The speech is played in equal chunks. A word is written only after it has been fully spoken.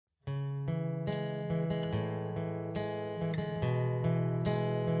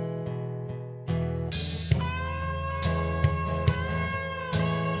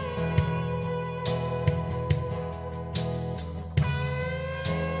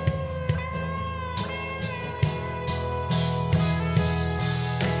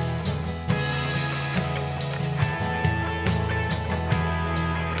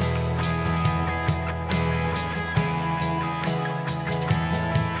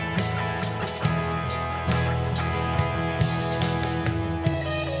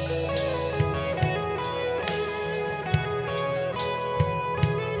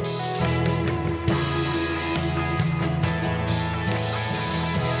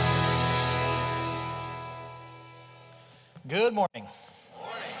Good morning.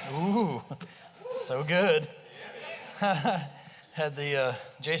 Ooh, so good. Had the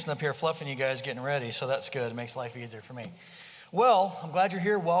Jason up here fluffing you guys getting ready, so that's good. It makes life easier for me. Well, I'm glad you're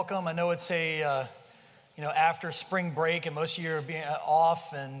here. Welcome. I know it's after spring break, and most of you are being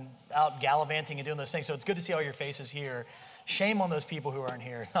off and out gallivanting and doing those things. So it's good to see all your faces here. Shame on those people who aren't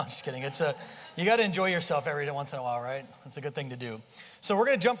here. No, I'm just kidding. You got to enjoy yourself every once in a while, right? It's a good thing to do. So we're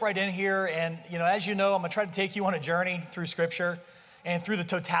going to jump right in here, and as you know, I'm going to try to take you on a journey through Scripture and through the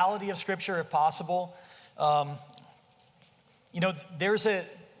totality of Scripture, if possible. There's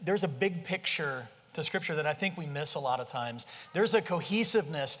a big picture to Scripture that I think we miss a lot of times. There's a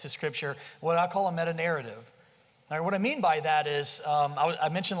cohesiveness to Scripture, what I call a meta-narrative. Now, what I mean by that is, I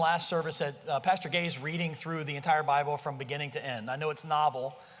mentioned last service that Pastor Gay is reading through the entire Bible from beginning to end. I know it's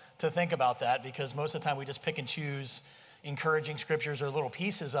novel to think about that because most of the time we just pick and choose encouraging scriptures or little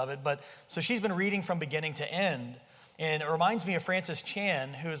pieces of it. But so she's been reading from beginning to end. And it reminds me of Francis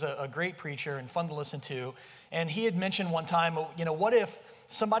Chan, who's a great preacher and fun to listen to. And he had mentioned one time, what if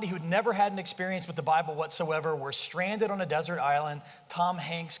somebody who'd never had an experience with the Bible whatsoever were stranded on a desert island, Tom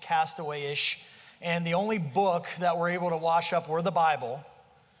Hanks castaway-ish, and the only book that we're able to wash up were the Bible,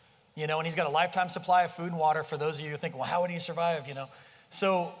 and he's got a lifetime supply of food and water. For those of you who think, well, how would he survive,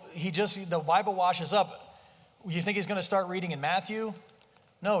 So the Bible washes up. You think he's going to start reading in Matthew?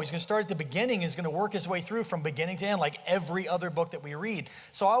 No, he's going to start at the beginning. He's going to work his way through from beginning to end, like every other book that we read.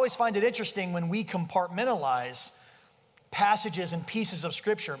 So I always find it interesting when we compartmentalize passages and pieces of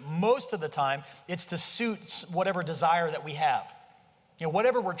Scripture. Most of the time, it's to suit whatever desire that we have.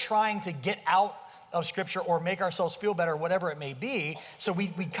 Whatever we're trying to get out of Scripture or make ourselves feel better, whatever it may be. So we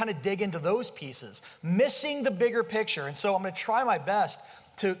kind of dig into those pieces, missing the bigger picture. And so I'm going to try my best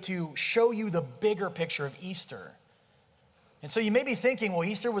to show you the bigger picture of Easter. And so you may be thinking, well,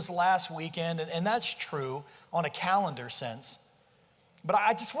 Easter was last weekend, and that's true on a calendar sense. But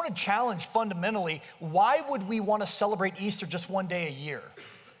I just want to challenge fundamentally, why would we want to celebrate Easter just one day a year?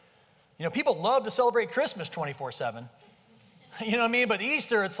 People love to celebrate Christmas 24/7. You know what I mean? But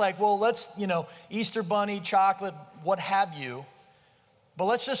Easter, it's like, well, let's, Easter bunny, chocolate, what have you. But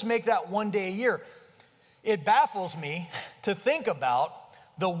let's just make that one day a year. It baffles me to think about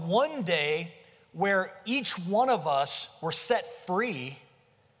the one day where each one of us were set free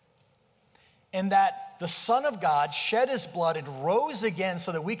and that the Son of God shed his blood and rose again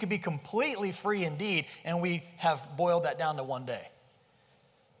so that we could be completely free indeed, and we have boiled that down to one day.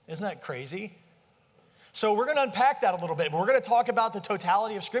 Isn't that crazy? So we're going to unpack that a little bit. We're going to talk about the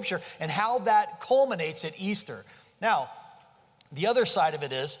totality of Scripture and how that culminates at Easter. Now, the other side of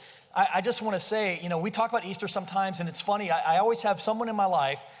it is, I just want to say, we talk about Easter sometimes, and it's funny. I always have someone in my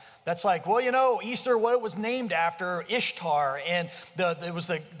life that's like, well, Easter, what it was named after, Ishtar, and it was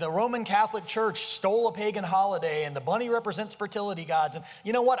the Roman Catholic Church stole a pagan holiday, and the bunny represents fertility gods. And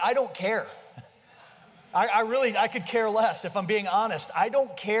you know what? I don't care. I could care less, if I'm being honest. I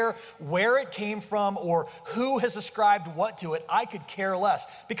don't care where it came from or who has ascribed what to it. I could care less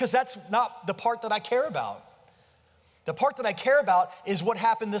because that's not the part that I care about. The part that I care about is what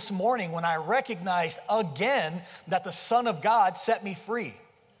happened this morning when I recognized again that the Son of God set me free.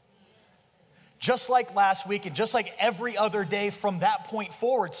 Just like last week and just like every other day from that point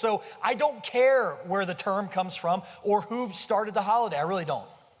forward. So I don't care where the term comes from or who started the holiday. I really don't.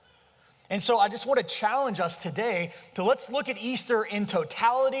 And so I just want to challenge us today to let's look at Easter in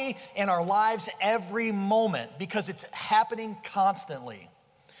totality in our lives every moment because it's happening constantly.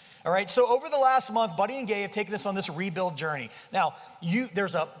 All right, so over the last month, Buddy and Gay have taken us on this rebuild journey. Now,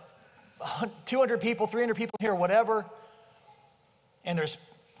 there's 200 people, 300 people here, whatever, and there's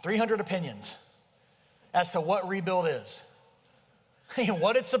 300 opinions as to what rebuild is and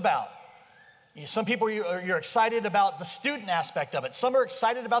what it's about. Some people, you're excited about the student aspect of it. Some are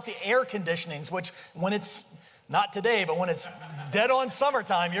excited about the air conditionings, which when it's, not today, but when it's dead on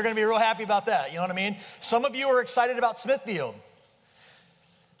summertime, you're going to be real happy about that. You know what I mean? Some of you are excited about Smithfield.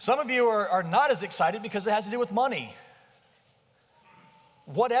 Some of you are not as excited because it has to do with money.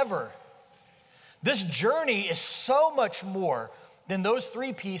 Whatever. This journey is so much more than those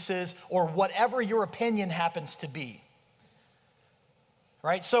three pieces or whatever your opinion happens to be.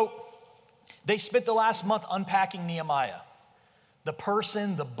 Right? So they spent the last month unpacking Nehemiah. The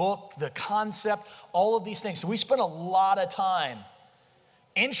person, the book, the concept, all of these things. So we spent a lot of time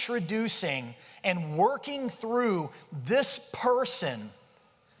introducing and working through this person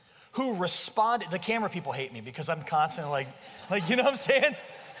who responded. The camera people hate me because I'm constantly like, you know what I'm saying?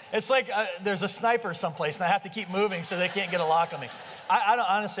 It's like there's a sniper someplace and I have to keep moving so they can't get a lock on me.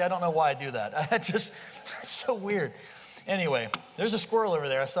 Honestly, I don't know why I do that. It's so weird. Anyway, there's a squirrel over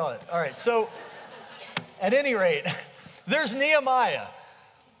there. I saw it. All right, so at any rate, There's Nehemiah.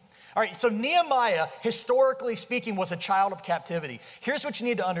 All right, so Nehemiah, historically speaking, was a child of captivity. Here's what you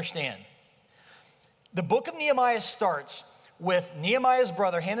need to understand. The book of Nehemiah starts with Nehemiah's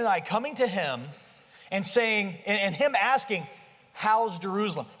brother Hananiah coming to him and saying, and him asking, how's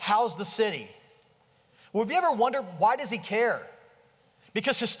Jerusalem? How's the city? Well, have you ever wondered, why does he care?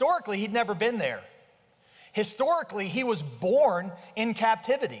 Because historically, he'd never been there. Historically, he was born in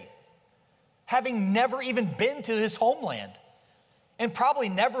captivity, having never even been to his homeland, and probably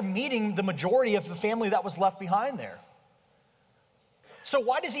never meeting the majority of the family that was left behind there. So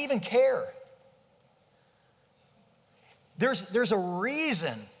why does he even care? There's a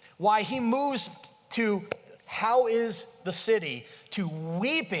reason why he moves to how is the city, to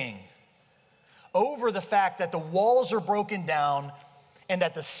weeping over the fact that the walls are broken down and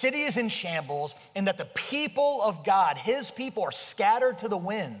that the city is in shambles and that the people of God, his people, are scattered to the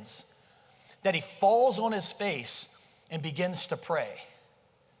winds, that he falls on his face and begins to pray.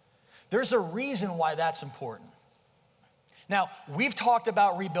 There's a reason why that's important. Now, we've talked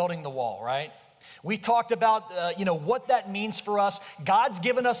about rebuilding the wall, right? We've talked about, what that means for us. God's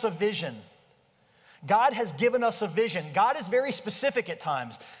given us a vision. God has given us a vision. God is very specific at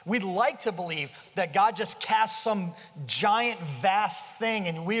times. We'd like to believe that God just casts some giant, vast thing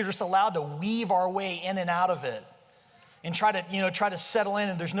and we're just allowed to weave our way in and out of it and try to settle in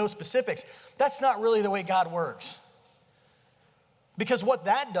and there's no specifics. That's not really the way God works. Because what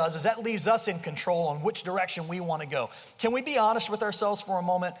that does is that leaves us in control on which direction we want to go. Can we be honest with ourselves for a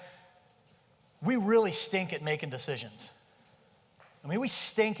moment? We really stink at making decisions. I mean, we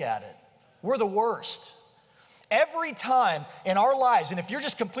stink at it. We're the worst. Every time in our lives, and if you're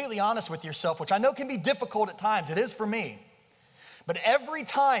just completely honest with yourself, which I know can be difficult at times, it is for me, but every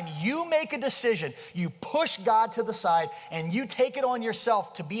time you make a decision, you push God to the side and you take it on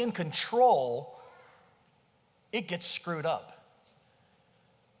yourself to be in control, it gets screwed up.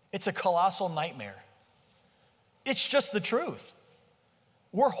 It's a colossal nightmare. It's just the truth.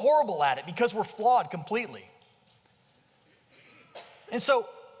 We're horrible at it because we're flawed completely. And so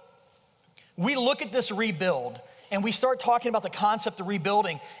we look at this rebuild and we start talking about the concept of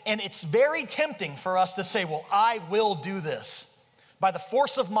rebuilding, and it's very tempting for us to say, well, I will do this. By the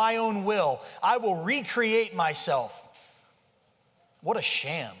force of my own will, I will recreate myself. What a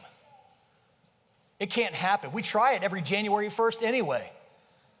sham. It can't happen. We try it every January 1st anyway,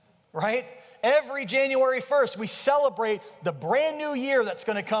 right? Every January 1st, we celebrate the brand new year that's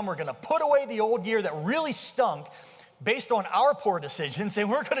going to come. We're going to put away the old year that really stunk based on our poor decisions, and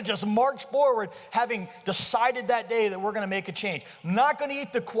we're going to just march forward having decided that day that we're going to make a change. I'm not going to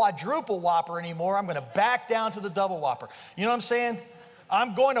eat the quadruple Whopper anymore. I'm going to back down to the double Whopper. You know what I'm saying?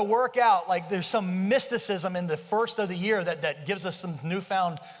 I'm going to work out like there's some mysticism in the first of the year that gives us some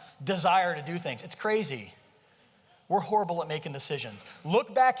newfound desire to do things. It's crazy. We're horrible at making decisions.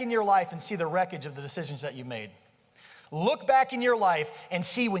 Look back in your life and see the wreckage of the decisions that you made. Look back in your life and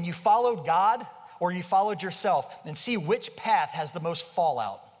see when you followed God or you followed yourself and see which path has the most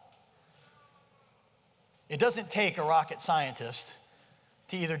fallout. It doesn't take a rocket scientist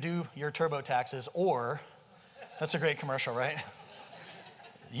to either do your TurboTaxes or, that's a great commercial, right?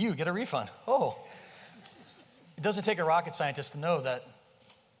 You get a refund. Oh. It doesn't take a rocket scientist to know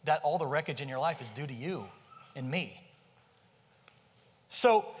that all the wreckage in your life is due to you and me.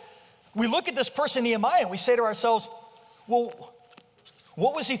 So we look at this person, Nehemiah, and we say to ourselves, well,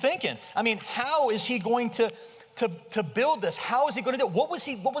 what was he thinking? I mean, how is he going to build this? How is he going to do it? What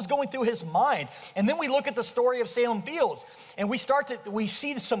was going through his mind? And then we look at the story of Salem Fields, and we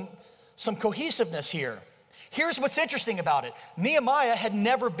see some cohesiveness here. Here's what's interesting about it. Nehemiah had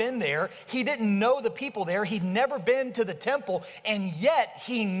never been there. He didn't know the people there. He'd never been to the temple, and yet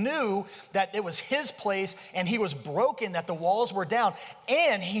he knew that it was his place, and he was broken, that the walls were down,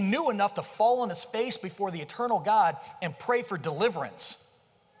 and he knew enough to fall on his face before the eternal God and pray for deliverance.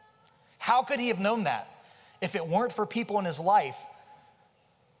 How could he have known that if it weren't for people in his life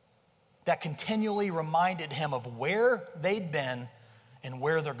that continually reminded him of where they'd been and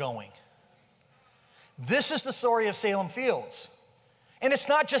where they're going? This is the story of Salem Fields. And it's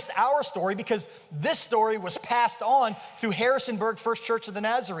not just our story, because this story was passed on through Harrisonburg First Church of the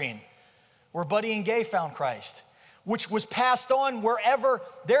Nazarene, where Buddy and Gay found Christ, which was passed on wherever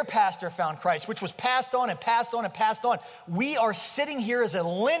their pastor found Christ, which was passed on and passed on and passed on. We are sitting here as a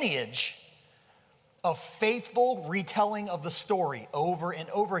lineage of faithful retelling of the story over and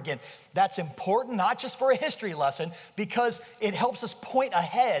over again. That's important, not just for a history lesson, because it helps us point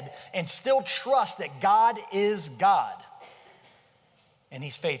ahead and still trust that God is God and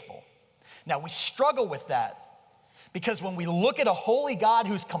he's faithful. Now, we struggle with that Because when we look at a holy God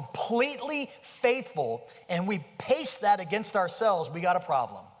who's completely faithful and we paste that against ourselves, we got a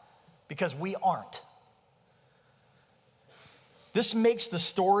problem because we aren't. This makes the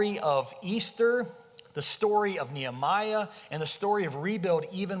story of Easter, the story of Nehemiah, and the story of rebuild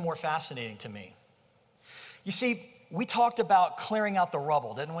even more fascinating to me. You see, we talked about clearing out the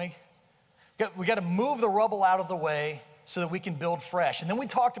rubble, didn't we? We got to move the rubble out of the way so that we can build fresh. And then we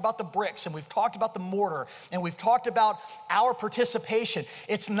talked about the bricks, and we've talked about the mortar, and we've talked about our participation.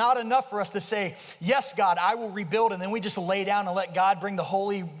 It's not enough for us to say, yes, God, I will rebuild, and then we just lay down and let God bring the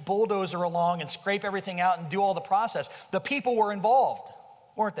holy bulldozer along and scrape everything out and do all the process. The people were involved,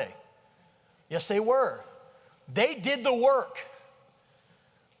 weren't they? Yes, they were. They did the work.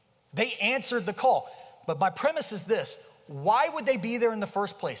 They answered the call. But my premise is this: why would they be there in the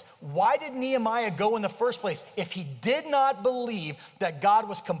first place? Why did Nehemiah go in the first place if he did not believe that God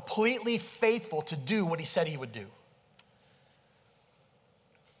was completely faithful to do what he said he would do?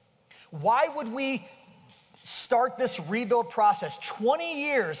 Why would we start this rebuild process 20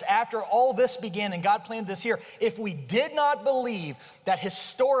 years after all this began and God planned this here if we did not believe that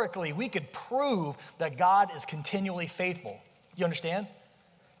historically we could prove that God is continually faithful? You understand?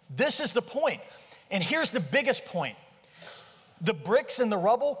 This is the point. And here's the biggest point. The bricks and the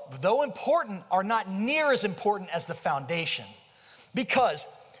rubble, though important, are not near as important as the foundation. Because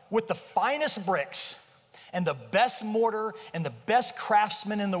with the finest bricks and the best mortar and the best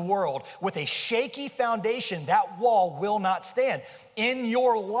craftsmen in the world, with a shaky foundation, that wall will not stand. In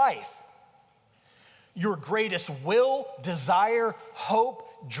your life, your greatest will, desire,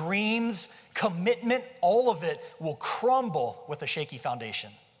 hope, dreams, commitment, all of it will crumble with a shaky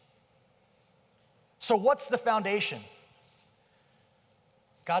foundation. So what's the foundation?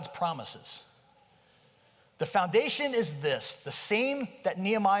 God's promises. The foundation is this: the same that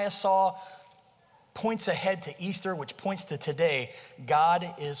Nehemiah saw points ahead to Easter, which points to today.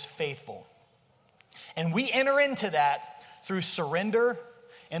 God is faithful. And we enter into that through surrender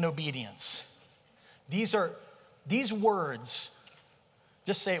and obedience. These words,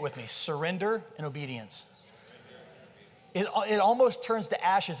 just say it with me: surrender and obedience. It almost turns to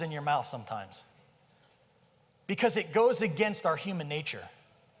ashes in your mouth sometimes, because it goes against our human nature.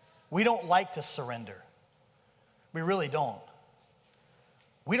 We don't like to surrender. We really don't.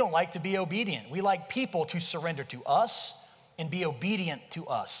 We don't like to be obedient. We like people to surrender to us and be obedient to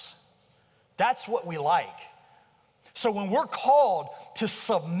us. That's what we like. So when we're called to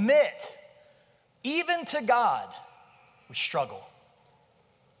submit, even to God, we struggle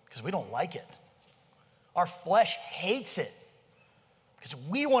because we don't like it. Our flesh hates it because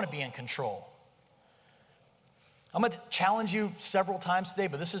we want to be in control. I'm going to challenge you several times today,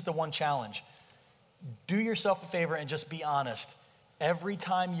 but this is the one challenge. Do yourself a favor and just be honest. Every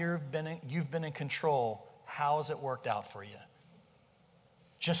time you've been in control, how has it worked out for you?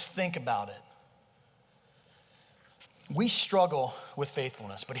 Just think about it. We struggle with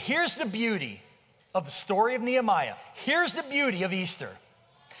faithfulness, but here's the beauty of the story of Nehemiah. Here's the beauty of Easter,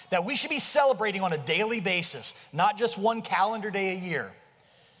 that we should be celebrating on a daily basis, not just one calendar day a year.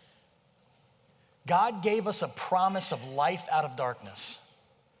 God gave us a promise of life out of darkness.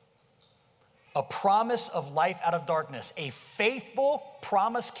 A promise of life out of darkness. A faithful,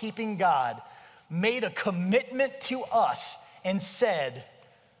 promise-keeping God made a commitment to us and said,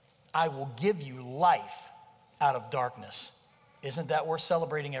 I will give you life out of darkness. Isn't that worth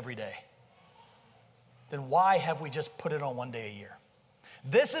celebrating every day? Then why have we just put it on one day a year?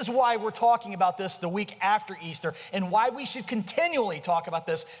 This is why we're talking about this the week after Easter, and why we should continually talk about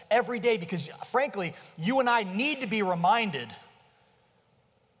this every day, because frankly, you and I need to be reminded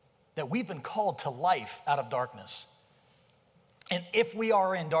that we've been called to life out of darkness. And if we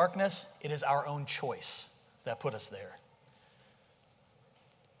are in darkness, it is our own choice that put us there.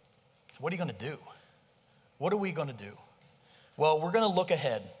 So what are you going to do? What are we going to do? Well, we're going to look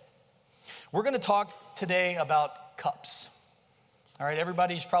ahead. We're going to talk today about cups. All right,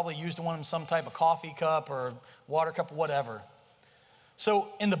 everybody's probably used one in some type of coffee cup or water cup or whatever. So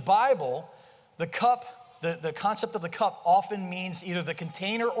in the Bible, the cup, the concept of the cup often means either the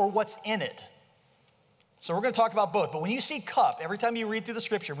container or what's in it. So we're going to talk about both. But when you see cup, every time you read through the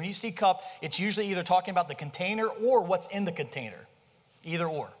scripture, when you see cup, it's usually either talking about the container or what's in the container. Either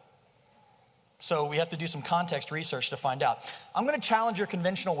or. So we have to do some context research to find out. I'm going to challenge your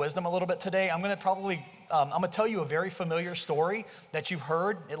conventional wisdom a little bit today. I'm going to tell you a very familiar story that you've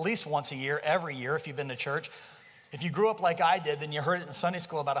heard at least once a year, every year if you've been to church. If you grew up like I did, then you heard it in Sunday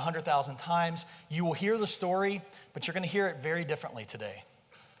school about 100,000 times. You will hear the story, but you're going to hear it very differently today.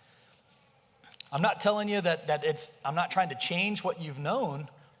 I'm not telling you I'm not trying to change what you've known.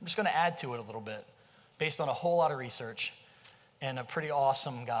 I'm just going to add to it a little bit, based on a whole lot of research and a pretty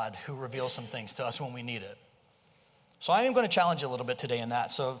awesome God who reveals some things to us when we need it. So I am going to challenge you a little bit today in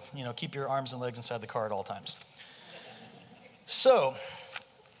that. So, keep your arms and legs inside the car at all times. So,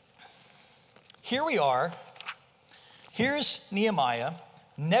 here we are. Here's Nehemiah,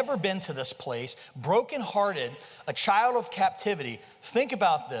 never been to this place, brokenhearted, a child of captivity. Think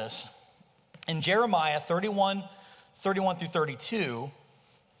about this. In Jeremiah 31 through 32,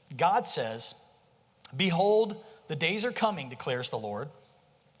 God says, "Behold, the days are coming, declares the Lord,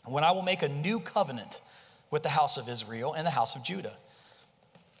 when I will make a new covenant with the house of Israel and the house of Judah.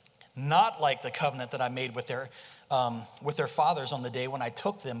 Not like the covenant that I made with their fathers on the day when I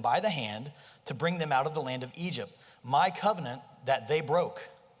took them by the hand to bring them out of the land of Egypt. My covenant that they broke,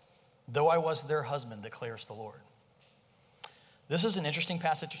 though I was their husband, declares the Lord." This is an interesting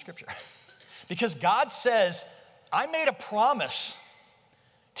passage of scripture because God says, I made a promise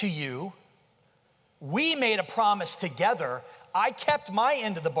to you. We made a promise together. I kept my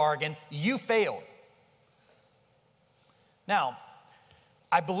end of the bargain. You failed. Now,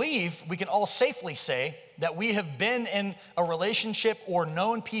 I believe we can all safely say that we have been in a relationship or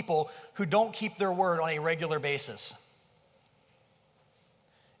known people who don't keep their word on a regular basis.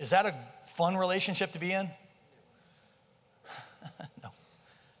 Is that a fun relationship to be in? No.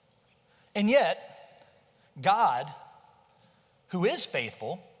 And yet, God, who is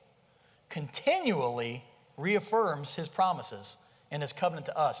faithful, continually reaffirms his promises and his covenant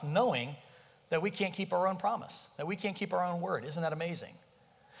to us, knowing that we can't keep our own promise, that we can't keep our own word. Isn't that amazing?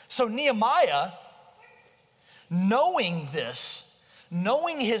 So Nehemiah, knowing this,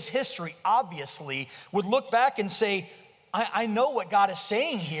 knowing his history, obviously, would look back and say, I know what God is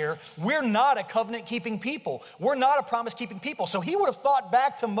saying here. We're not a covenant-keeping people. We're not a promise-keeping people. So he would have thought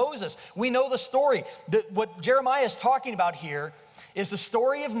back to Moses. We know the story. What Jeremiah is talking about here is the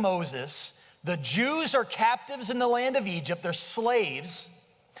story of Moses. The Jews are captives in the land of Egypt. They're slaves.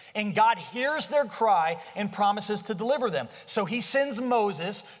 And God hears their cry and promises to deliver them. So he sends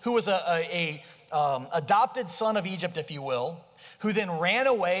Moses, who was a adopted son of Egypt, if you will, who then ran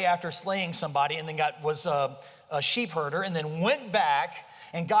away after slaying somebody and then was a sheep herder and then went back,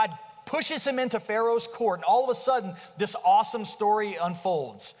 and God pushes him into Pharaoh's court. And all of a sudden, this awesome story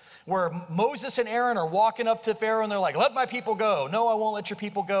unfolds where Moses and Aaron are walking up to Pharaoh and they're like, "Let my people go." "No, I won't let your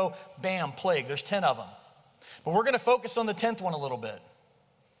people go." Bam, plague. There's 10 of them. But we're going to focus on the 10th one a little bit.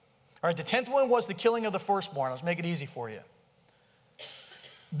 All right, the 10th one was the killing of the firstborn. Let's make it easy for you.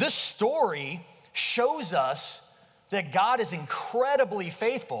 This story shows us that God is incredibly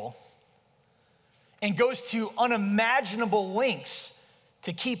faithful and goes to unimaginable lengths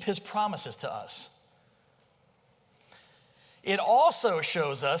to keep his promises to us. It also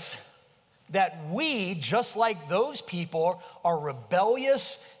shows us that we, just like those people, are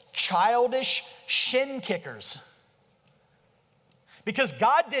rebellious, childish shin kickers. Because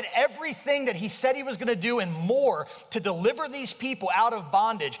God did everything that he said he was going to do and more to deliver these people out of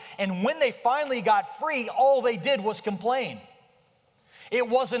bondage. And when they finally got free, all they did was complain. It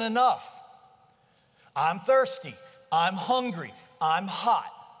wasn't enough. I'm thirsty. I'm hungry. I'm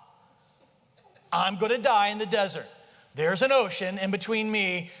hot. I'm going to die in the desert. There's an ocean in between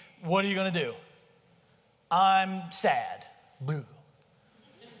me. What are you going to do? I'm sad. Boo.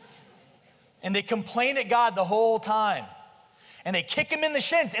 And they complain at God the whole time. And they kick him in the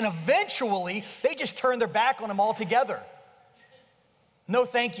shins. And eventually, they just turn their back on him altogether. No,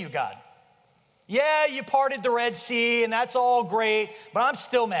 thank you, God. Yeah, you parted the Red Sea, and that's all great, but I'm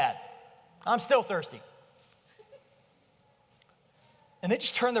still mad. I'm still thirsty. And they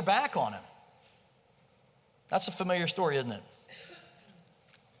just turn their back on him. That's a familiar story, isn't it?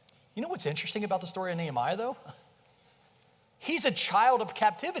 You know what's interesting about the story of Nehemiah, though? He's a child of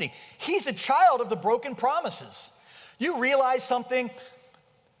captivity. He's a child of the broken promises. You realize something?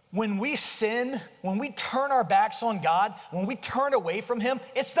 When we sin, when we turn our backs on God, when we turn away from him,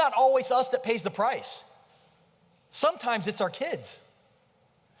 it's not always us that pays the price. Sometimes it's our kids.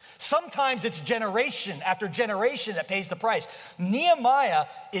 Sometimes it's generation after generation that pays the price. Nehemiah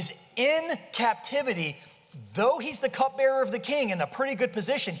is in captivity. Though he's the cupbearer of the king in a pretty good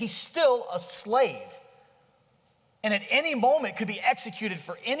position, he's still a slave. And at any moment could be executed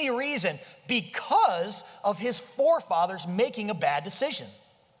for any reason because of his forefathers making a bad decision.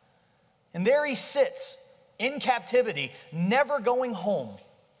 And there he sits in captivity, never going home,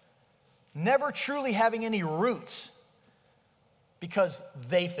 never truly having any roots because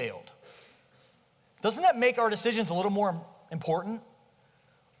they failed. Doesn't that make our decisions a little more important?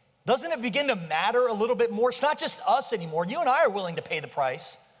 Doesn't it begin to matter a little bit more? It's not just us anymore. You and I are willing to pay the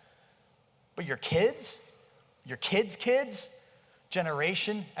price, but your kids' kids,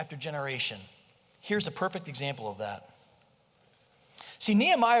 generation after generation. Here's a perfect example of that. See,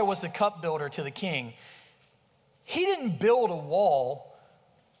 Nehemiah was the cup builder to the king. He didn't build a wall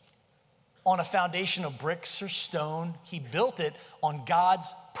on a foundation of bricks or stone. He built it on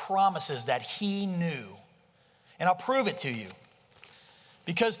God's promises that he knew. And I'll prove it to you.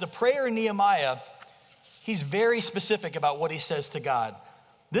 Because the prayer in Nehemiah, he's very specific about what he says to God.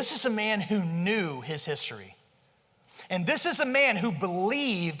 This is a man who knew his history. And this is a man who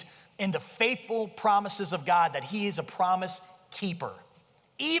believed in the faithful promises of God, that he is a promise keeper,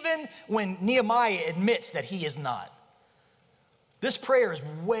 even when Nehemiah admits that he is not. This prayer is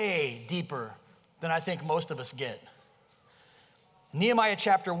way deeper than I think most of us get. Nehemiah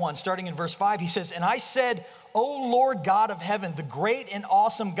chapter 1, starting in verse 5, he says, "And I said, O Lord God of heaven, the great and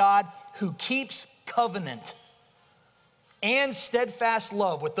awesome God who keeps covenant and steadfast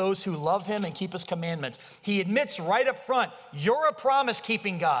love with those who love him and keep his commandments." He admits right up front, you're a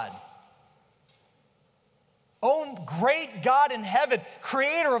promise-keeping God. Oh, great God in heaven,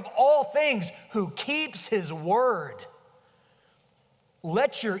 creator of all things, who keeps his word.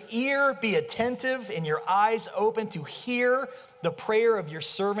 Let your ear be attentive and your eyes open to hear the prayer of your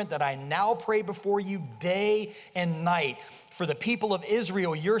servant that I now pray before you day and night for the people of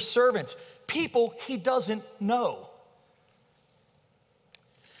Israel, your servants, people he doesn't know.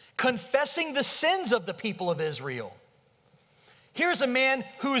 Confessing the sins of the people of Israel. Here's a man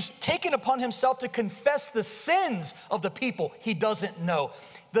who's taken upon himself to confess the sins of the people he doesn't know.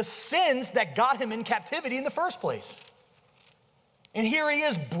 The sins that got him in captivity in the first place. And here he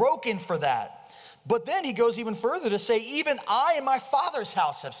is broken for that. But then he goes even further to say, even I and my father's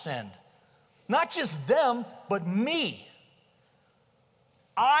house have sinned. Not just them, but me.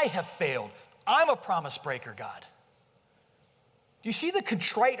 I have failed. I'm a promise breaker, God. Do you see the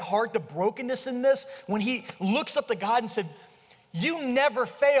contrite heart, the brokenness in this? When he looks up to God and said, you never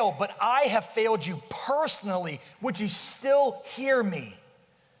fail, but I have failed you personally. Would you still hear me?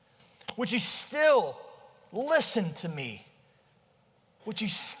 Would you still listen to me? Would you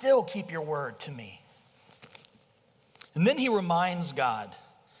still keep your word to me? And then he reminds God.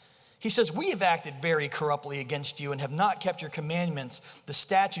 He says, we have acted very corruptly against you and have not kept your commandments, the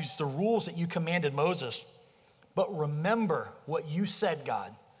statutes, the rules that you commanded Moses. But remember what you said,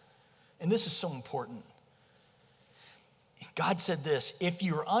 God. And this is so important. God said this, if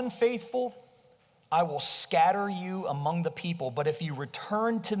you're unfaithful, I will scatter you among the people. But if you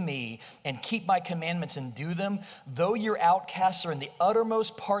return to me and keep my commandments and do them, though your outcasts are in the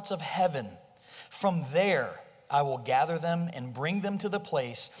uttermost parts of heaven, from there I will gather them and bring them to the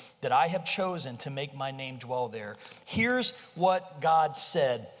place that I have chosen to make my name dwell there. Here's what God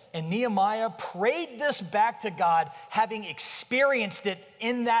said. And Nehemiah prayed this back to God, having experienced it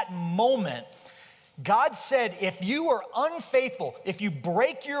in that moment. God said, if you are unfaithful, if you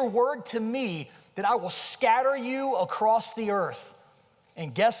break your word to me, then I will scatter you across the earth.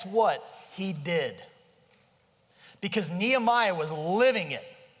 And guess what? He did. Because Nehemiah was living it.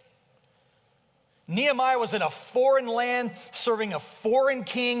 Nehemiah was in a foreign land, serving a foreign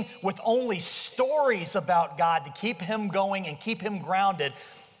king with only stories about God to keep him going and keep him grounded.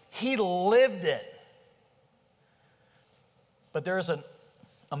 He lived it. But there is an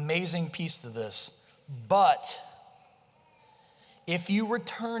amazing piece to this. But if you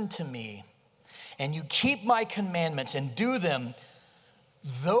return to me and you keep my commandments and do them,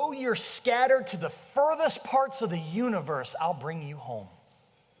 though you're scattered to the furthest parts of the universe, I'll bring you home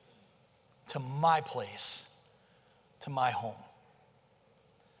to my place, to my home.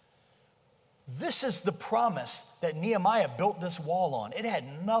 This is the promise that Nehemiah built this wall on. It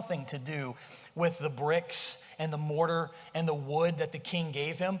had nothing to do with the bricks and the mortar and the wood that the king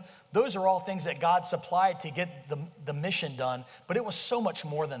gave him. Those are all things that God supplied to get the mission done, but it was so much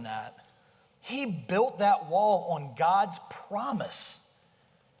more than that. He built that wall on God's promise.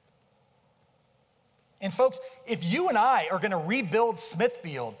 And folks, if you and I are going to rebuild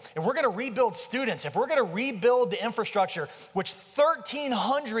Smithfield, if we're going to rebuild students, if we're going to rebuild the infrastructure, which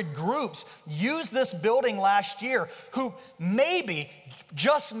 1,300 groups used this building last year, who maybe,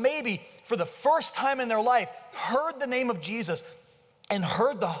 just maybe, for the first time in their life, heard the name of Jesus and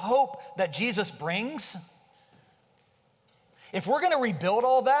heard the hope that Jesus brings. If we're going to rebuild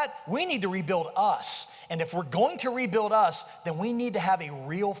all that, we need to rebuild us. And if we're going to rebuild us, then we need to have a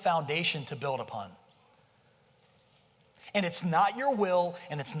real foundation to build upon. And it's not your will,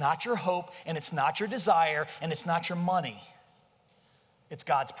 and it's not your hope, and it's not your desire, and it's not your money. It's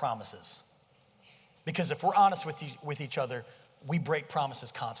God's promises. Because if we're honest with each other, we break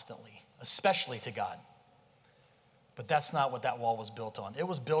promises constantly, especially to God. But that's not what that wall was built on. It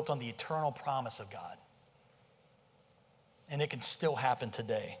was built on the eternal promise of God. And it can still happen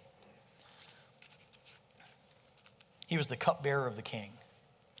today. He was the cupbearer of the king.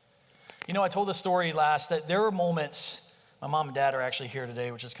 You know, I told this story last that there are moments, my mom and dad are actually here today,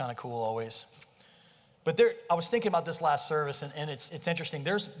 which is kind of cool always. But I was thinking about this last service, and it's interesting.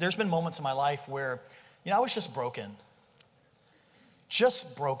 There's been moments in my life where, I was just broken.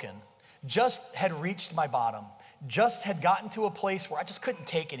 Just broken. Just had reached my bottom. Just had gotten to a place where I just couldn't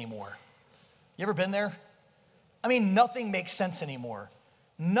take anymore. You ever been there? I mean, nothing makes sense anymore.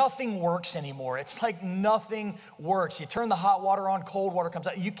 Nothing works anymore. It's like nothing works. You turn the hot water on, cold water comes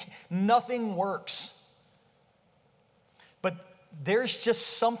out. Nothing works. But there's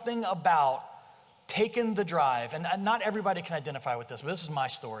just something about taking the drive, and not everybody can identify with this, but this is my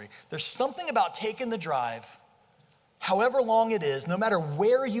story. There's something about taking the drive, however long it is, no matter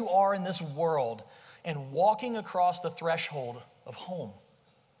where you are in this world, and walking across the threshold of home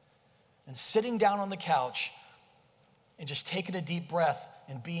and sitting down on the couch and just taking a deep breath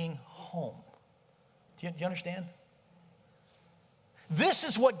and being home. Do you understand? This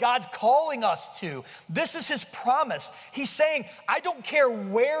is what God's calling us to. This is his promise. He's saying, I don't care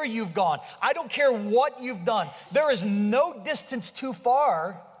where you've gone. I don't care what you've done. There is no distance too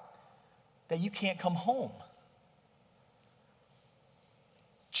far that you can't come home.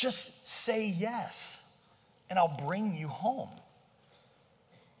 Just say yes, and I'll bring you home.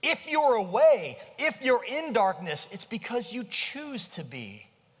 If you're away, if you're in darkness, it's because you choose to be.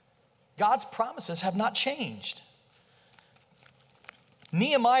 God's promises have not changed.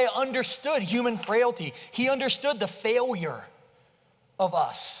 Nehemiah understood human frailty. He understood the failure of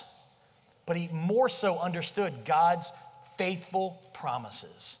us, but he more so understood God's faithful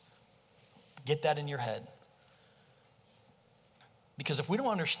promises. Get that in your head. Because if we don't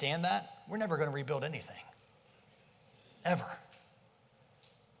understand that, we're never going to rebuild anything. Ever.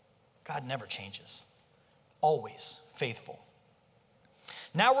 God never changes. Always faithful.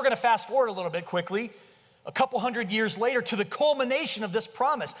 Now we're going to fast forward a little bit quickly, a couple hundred years later, to the culmination of this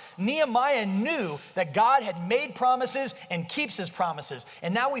promise. Nehemiah knew that God had made promises and keeps his promises.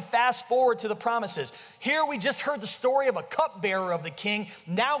 And now we fast forward to the promises. Here we just heard the story of a cupbearer of the king.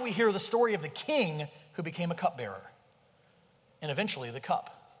 Now we hear the story of the king who became a cupbearer. And eventually the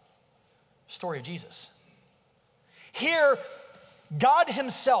cup. Story of Jesus. Here, God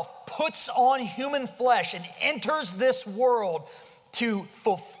himself puts on human flesh and enters this world to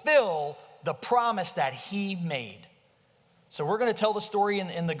fulfill the promise that he made. So we're going to tell the story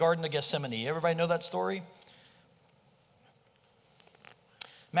in the Garden of Gethsemane. Everybody know that story?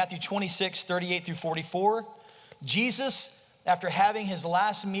 Matthew 26, 38 through 44. Jesus, after having his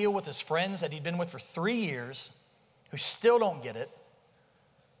last meal with his friends that he'd been with for 3 years, who still don't get it,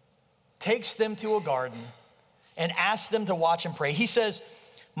 takes them to a garden and asks them to watch and pray. He says,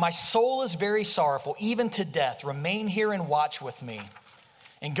 my soul is very sorrowful, even to death. Remain here and watch with me.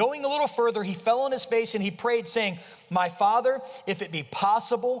 And going a little further, he fell on his face and he prayed, saying, my Father, if it be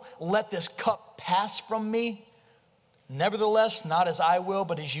possible, let this cup pass from me. Nevertheless, not as I will,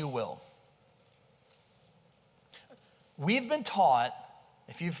 but as you will. We've been taught,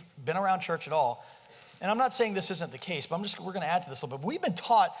 if you've been around church at all, and I'm not saying this isn't the case, but we're going to add to this a little bit. We've been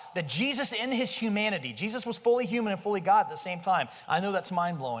taught that Jesus in his humanity, Jesus was fully human and fully God at the same time. I know that's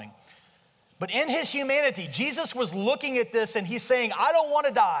mind-blowing. But in his humanity, Jesus was looking at this and he's saying, I don't want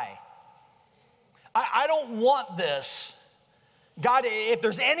to die. I don't want this. God, if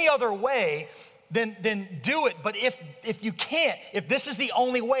there's any other way, then do it. But if you can't, if this is the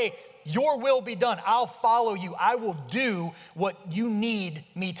only way, your will be done. I'll follow you. I will do what you need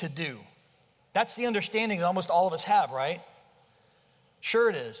me to do. That's the understanding that almost all of us have, right? Sure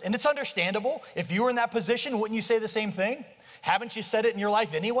it is. And it's understandable. If you were in that position, wouldn't you say the same thing? Haven't you said it in your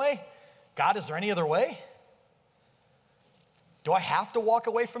life anyway? God, is there any other way? Do I have to walk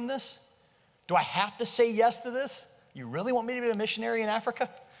away from this? Do I have to say yes to this? You really want me to be a missionary in Africa?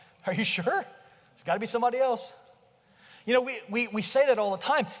 Are you sure? There's got to be somebody else. You know, we say that all the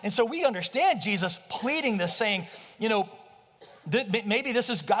time. And so we understand Jesus pleading this, saying, maybe this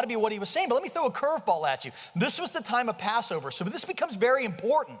has got to be what he was saying, but let me throw a curveball at you. This was the time of Passover, so this becomes very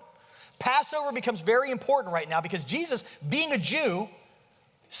important. Passover becomes very important right now because Jesus, being a Jew,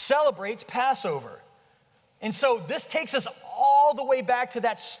 celebrates Passover. And so this takes us all the way back to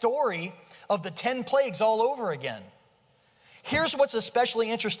that story of the 10 plagues all over again. Here's what's especially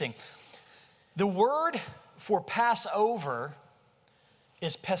interesting. The word for Passover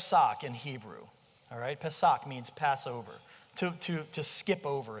is Pesach in Hebrew. All right, Pesach means Passover. To skip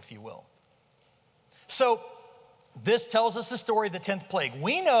over, if you will. So This tells us the story of the 10th plague.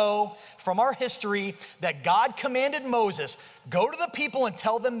 We know from our history that God commanded Moses, go to the people and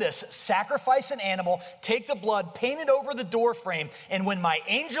tell them this, sacrifice an animal, take the blood, paint it over the door frame, and when my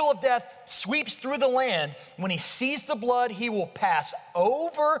angel of death sweeps through the land, when he sees the blood, he will pass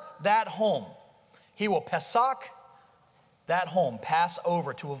over that home. He will pesach that home, pass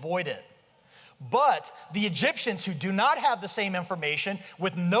over to avoid it. But the Egyptians who do not have the same information,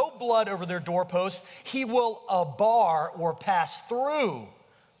 with no blood over their doorposts, he will abar or pass through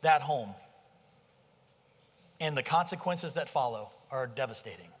that home. And the consequences that follow are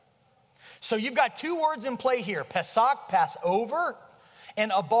devastating. So you've got two words in play here, pesach, pass over, and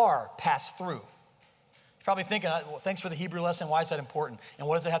abar, pass through. You're probably thinking, well, thanks for the Hebrew lesson, why is that important? And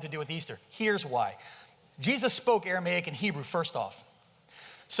what does it have to do with Easter? Here's why. Jesus spoke Aramaic and Hebrew first off.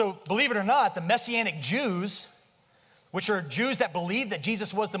 So believe it or not, the Messianic Jews, which are Jews that believe that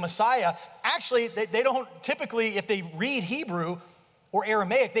Jesus was the Messiah, actually, they don't typically, if they read Hebrew or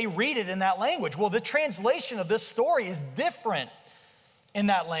Aramaic, they read it in that language. Well, the translation of this story is different in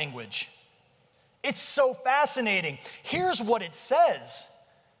that language. It's so fascinating. Here's what it says.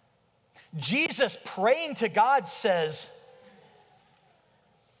 Jesus praying to God says,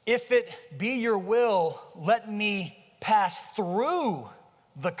 if it be your will, let me pass through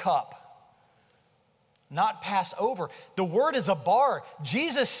the cup, not pass over. The word is abar.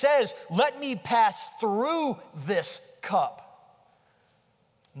 Jesus says, let me pass through this cup.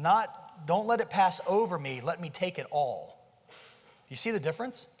 Not, don't let it pass over me, let me take it all. You see the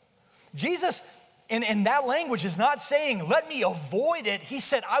difference? Jesus, in that language, is not saying, let me avoid it. He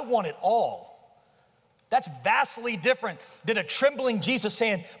said, I want it all. That's vastly different than a trembling Jesus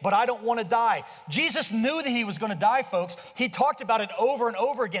saying, but I don't want to die. Jesus knew that he was going to die, folks. He talked about it over and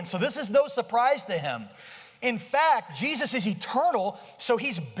over again, so this is no surprise to him. In fact, Jesus is eternal, so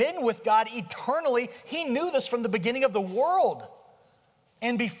he's been with God eternally. He knew this from the beginning of the world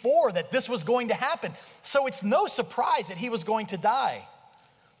and before that this was going to happen. So it's no surprise that he was going to die.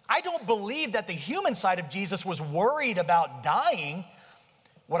 I don't believe that the human side of Jesus was worried about dying.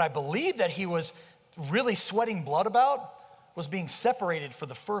 What I believe that he was really sweating blood about was being separated for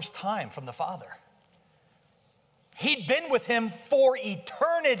the first time from the Father. He'd been with him for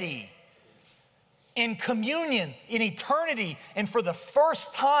eternity, in communion, in eternity, and for the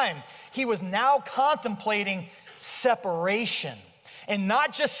first time, he was now contemplating separation. And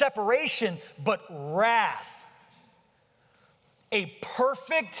not just separation, but wrath. A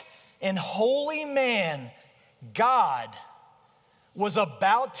perfect and holy man, God, was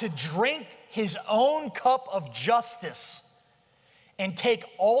about to drink his own cup of justice and take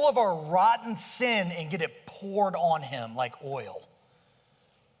all of our rotten sin and get it poured on him like oil.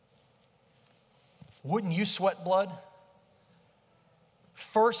 Wouldn't you sweat blood?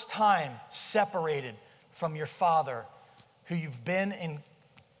 First time separated from your Father, who you've been in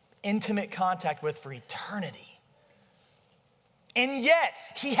intimate contact with for eternity. And yet,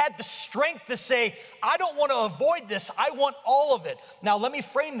 he had the strength to say, I don't want to avoid this, I want all of it. Now, let me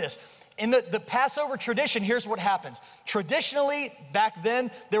frame this. In the Passover tradition, here's what happens. Traditionally, back then,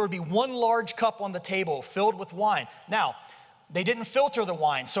 there would be one large cup on the table filled with wine. Now, they didn't filter the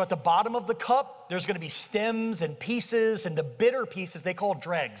wine, so at the bottom of the cup, there's going to be stems and pieces, and the bitter pieces they call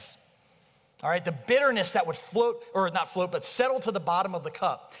dregs. All right, the bitterness that would float, or not float, but settle to the bottom of the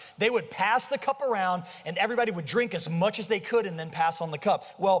cup. They would pass the cup around, and everybody would drink as much as they could and then pass on the cup.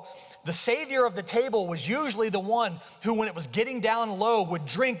 Well, the savior of the table was usually the one who, when it was getting down low, would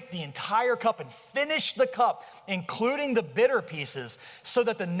drink the entire cup and finish the cup, including the bitter pieces, so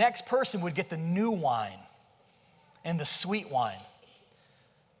that the next person would get the new wine and the sweet wine.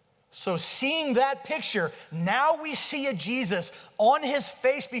 So seeing that picture, now we see a Jesus on his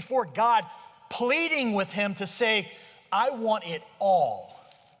face before God, pleading with him to say, I want it all.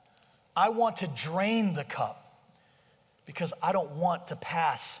 I want to drain the cup because I don't want to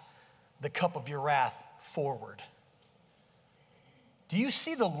pass the cup of your wrath forward. Do you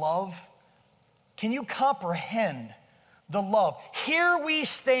see the love? Can you comprehend the love? Here we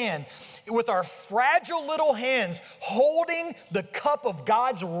stand with our fragile little hands holding the cup of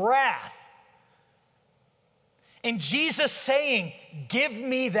God's wrath. And Jesus saying, give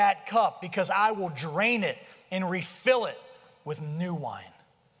me that cup because I will drain it and refill it with new wine.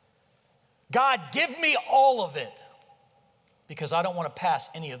 God, give me all of it because I don't want to pass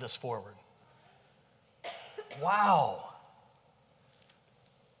any of this forward. Wow.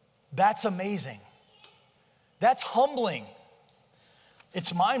 That's amazing. That's humbling.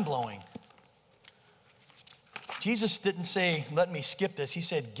 It's mind-blowing. Jesus didn't say, let me skip this. He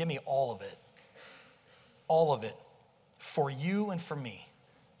said, give me all of it. All of it. For you and for me.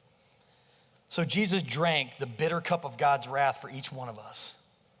 So Jesus drank the bitter cup of God's wrath for each one of us.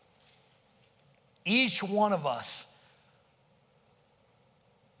 Each one of us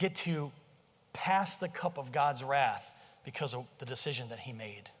get to pass the cup of God's wrath because of the decision that he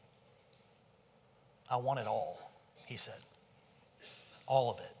made. I want it all, he said. All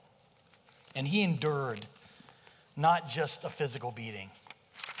of it. And he endured not just a physical beating,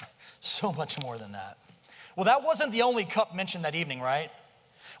 so much more than that. Well, that wasn't the only cup mentioned that evening, right?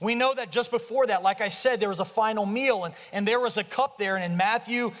 We know that just before that, like I said, there was a final meal, and there was a cup there. And in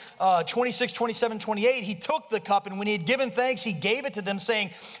Matthew 26, 27, 28, he took the cup, and when he had given thanks, he gave it to them, saying,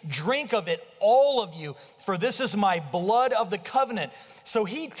 "Drink of it, all of you, for this is my blood of the covenant." So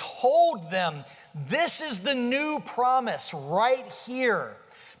he told them, this is the new promise right here.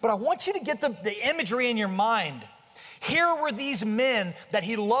 But I want you to get the imagery in your mind. Here were these men that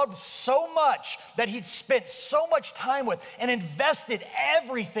he loved so much, that he'd spent so much time with and invested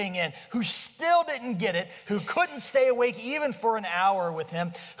everything in, who still didn't get it, who couldn't stay awake even for an hour with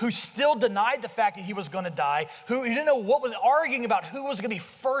him, who still denied the fact that he was going to die, who didn't know what was arguing about who was going to be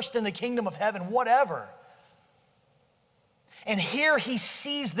first in the kingdom of heaven, whatever. And here he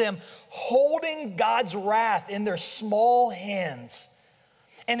sees them holding God's wrath in their small hands.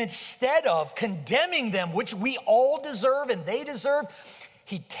 And instead of condemning them, which we all deserve and they deserve,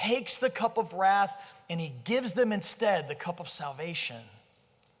 he takes the cup of wrath and he gives them instead the cup of salvation.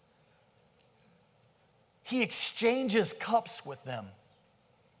 He exchanges cups with them,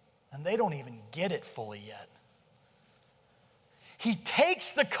 and they don't even get it fully yet. He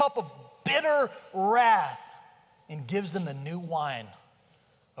takes the cup of bitter wrath and gives them the new wine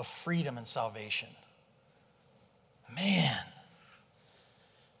of freedom and salvation. Man.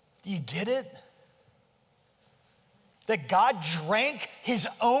 Do you get it? That God drank his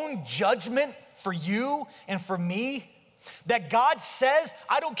own judgment for you and for me? That God says,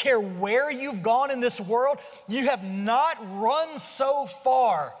 I don't care where you've gone in this world, you have not run so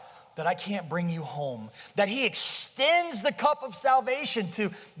far that I can't bring you home. That he extends the cup of salvation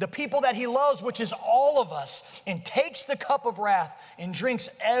to the people that he loves, which is all of us, and takes the cup of wrath and drinks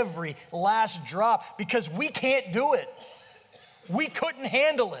every last drop because we can't do it. We couldn't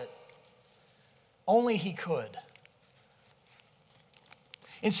handle it. Only he could.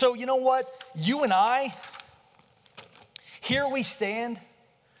 And so, you know what? You and I, here we stand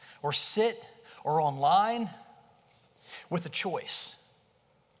or sit or online with a choice.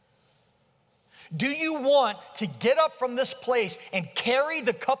 Do you want to get up from this place and carry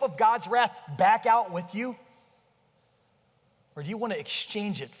the cup of God's wrath back out with you? Or do you want to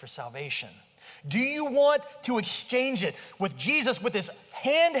exchange it for salvation? Do you want to exchange it with Jesus with his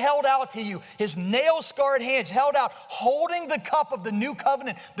hand held out to you, his nail-scarred hands held out, holding the cup of the new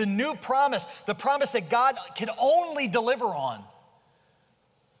covenant, the new promise, the promise that God can only deliver on?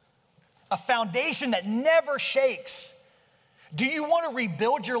 A foundation that never shakes. Do you want to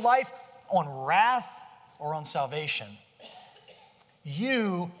rebuild your life on wrath or on salvation?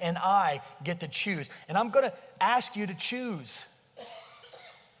 You and I get to choose. And I'm going to ask you to choose.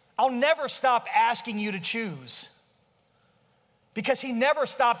 I'll never stop asking you to choose, because he never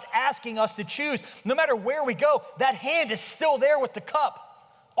stops asking us to choose. No matter where we go, that hand is still there with the cup,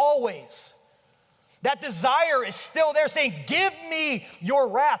 always. That desire is still there saying, give me your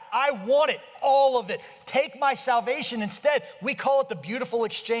wrath. I want it, all of it. Take my salvation instead. We call it the beautiful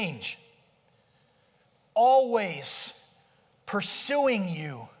exchange. Always pursuing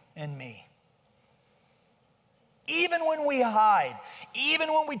you and me. Even when we hide,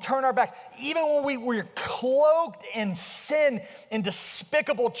 even when we turn our backs, even when we're cloaked in sin and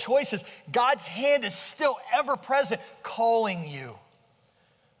despicable choices, God's hand is still ever present, calling you.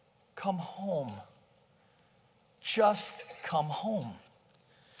 Come home. Just come home.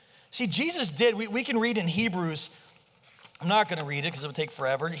 See, Jesus did, we can read in Hebrews, I'm not going to read it because it would take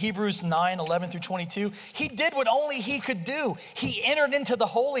forever. Hebrews 9, 11 through 22. He did what only he could do. He entered into the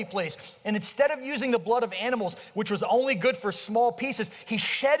holy place, and instead of using the blood of animals, which was only good for small pieces, he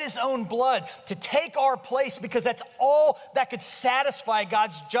shed his own blood to take our place, because that's all that could satisfy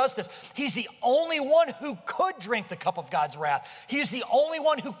God's justice. He's the only one who could drink the cup of God's wrath. He's the only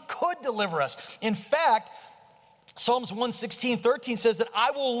one who could deliver us. In fact, Psalms 116:13 says that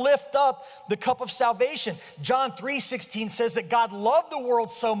I will lift up the cup of salvation. John 3:16 says that God loved the world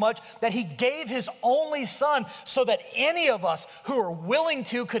so much that he gave his only son so that any of us who are willing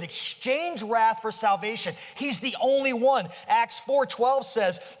to could exchange wrath for salvation. He's the only one. Acts 4:12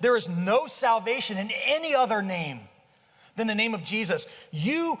 says there is no salvation in any other name than the name of Jesus.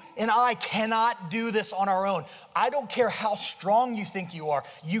 You and I cannot do this on our own. I don't care how strong you think you are.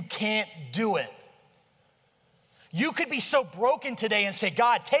 You can't do it. You could be so broken today and say,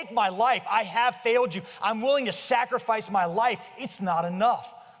 God, take my life. I have failed you. I'm willing to sacrifice my life. It's not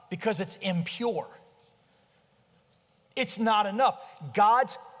enough because it's impure. It's not enough.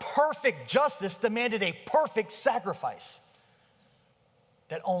 God's perfect justice demanded a perfect sacrifice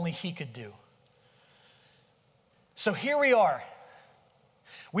that only he could do. So here we are.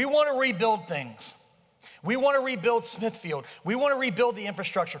 We want to rebuild things. We want to rebuild Smithfield. We want to rebuild the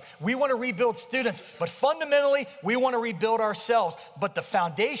infrastructure. We want to rebuild students. But fundamentally, we want to rebuild ourselves. But the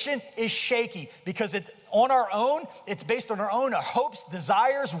foundation is shaky because it's on our own. It's based on our own hopes,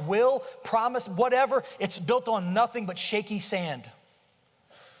 desires, will, promise, whatever. It's built on nothing but shaky sand.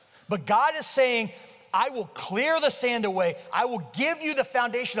 But God is saying, I will clear the sand away. I will give you the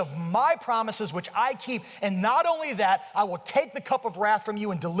foundation of my promises, which I keep. And not only that, I will take the cup of wrath from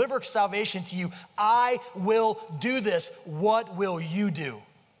you and deliver salvation to you. I will do this. What will you do?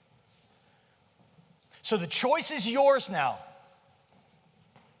 So the choice is yours now.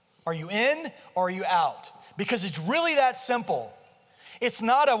 Are you in or are you out? Because it's really that simple. It's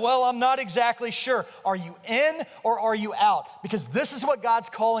not a, well, I'm not exactly sure. Are you in or are you out? Because this is what God's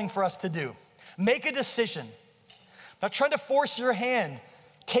calling for us to do. Make a decision. I'm not trying to force your hand.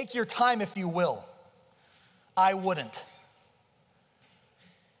 Take your time if you will. I wouldn't.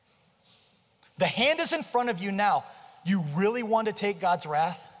 The hand is in front of you now. You really want to take God's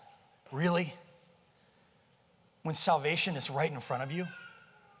wrath? Really? When salvation is right in front of you?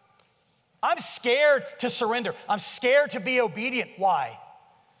 I'm scared to surrender. I'm scared to be obedient. Why?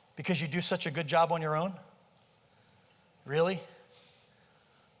 Because you do such a good job on your own? Really?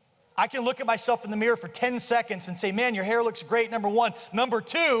 I can look at myself in the mirror for 10 seconds and say, man, your hair looks great, number one. Number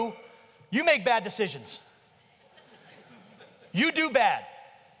two, you make bad decisions. You do bad.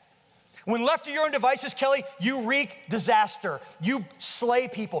 When left to your own devices, Kelly, you wreak disaster. You slay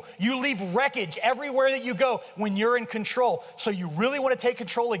people. You leave wreckage everywhere that you go when you're in control. So you really want to take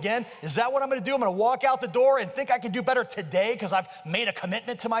control again? Is that what I'm going to do? I'm going to walk out the door and think I can do better today because I've made a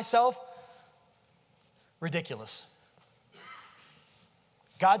commitment to myself? Ridiculous.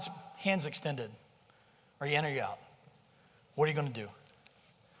 God's hands extended. Are you in or are you out? What are you going to do?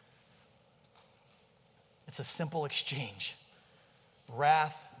 It's a simple exchange.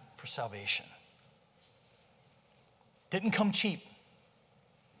 Wrath for salvation. Didn't come cheap.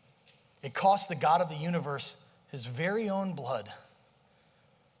 It cost the God of the universe his very own blood.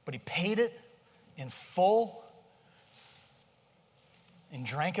 But he paid it in full and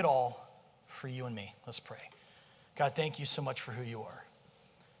drank it all for you and me. Let's pray. God, thank you so much for who you are.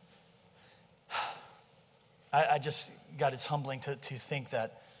 God, it's humbling to think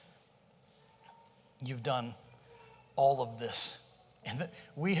that you've done all of this and that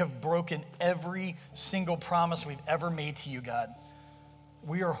we have broken every single promise we've ever made to you, God.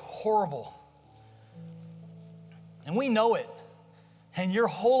 We are horrible. And we know it. And you're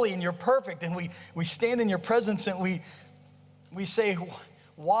holy and you're perfect. And we stand in your presence and we say,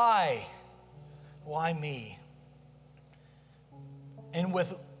 why? Why me? And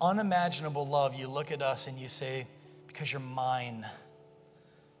with unimaginable love, you look at us and you say, because you're mine,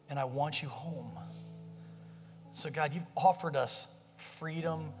 and I want you home. So God, you've offered us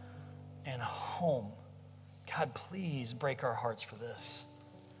freedom and home. God, please break our hearts for this.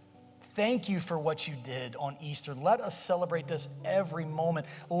 Thank you for what you did on Easter. Let us celebrate this every moment.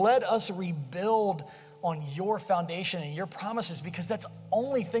 Let us rebuild on your foundation and your promises, because that's the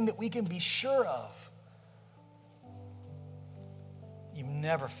only thing that we can be sure of. You've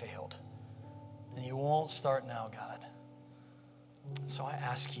never failed, and you won't start now, God. So I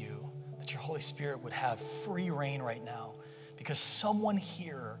ask you that your Holy Spirit would have free reign right now, because someone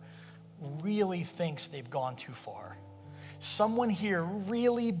here really thinks they've gone too far. Someone here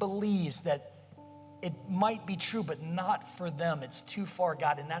really believes that it might be true, but not for them. It's too far,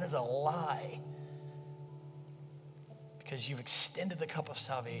 God, and that is a lie, because you've extended the cup of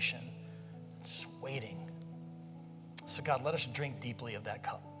salvation. It's just waiting. So God, let us drink deeply of that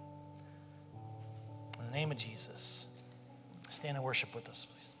cup. In the name of Jesus, stand and worship with us,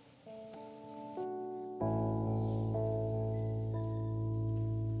 please.